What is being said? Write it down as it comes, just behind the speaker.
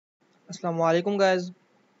Assalamu alaikum guys.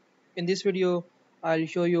 In this video I'll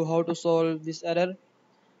show you how to solve this error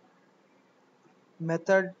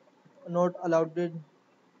method not allowed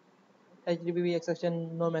HTTP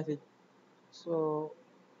exception no message. So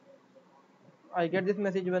I get this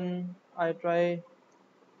message when I try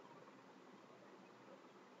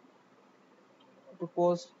to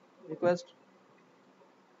post request.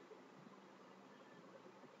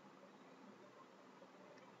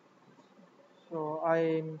 So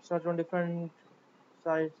I search on different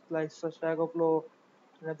sites like Stack Overflow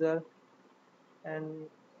and other, and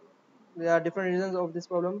there are different reasons of this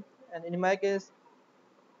problem, and in my case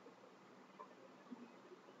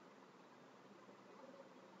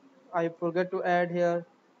I forget to add here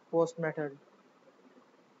post method.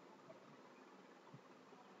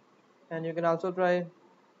 And you can also try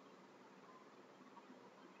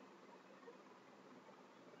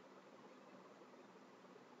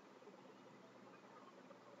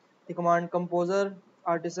the command composer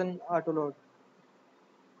artisan autoload.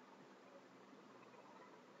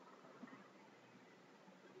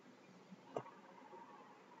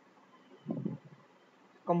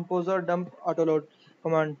 Composer dump autoload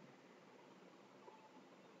command,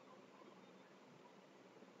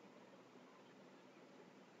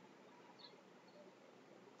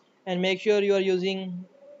 and make sure you are using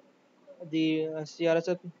the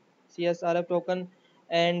CSRF token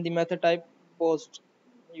and the method type post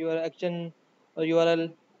your action or URL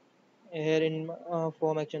here in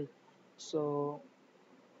form action. So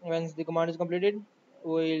once the command is completed,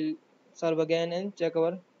 we'll serve again and check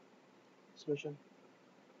our solution.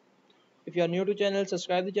 If you are new to channel,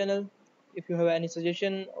 subscribe the channel. If you have any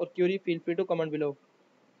suggestion or query, feel free to comment below.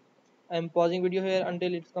 I am pausing video here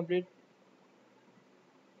until it's complete.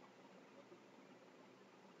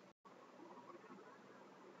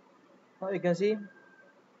 Now you can see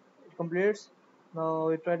it completes. Now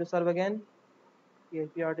we try to serve again.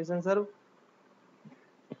 PHP artisan serve.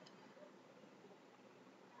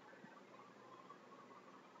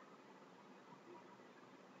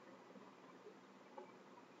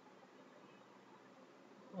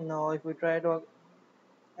 Now if we try to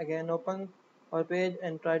again open our page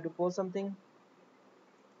and try to post something,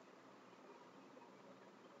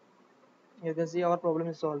 you can see our problem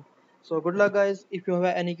is solved. So good luck guys. If you have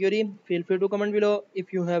any query, feel free to comment below.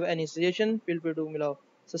 If you have any suggestion, feel free to below.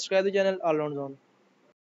 Subscribe the channel. Allround Zone.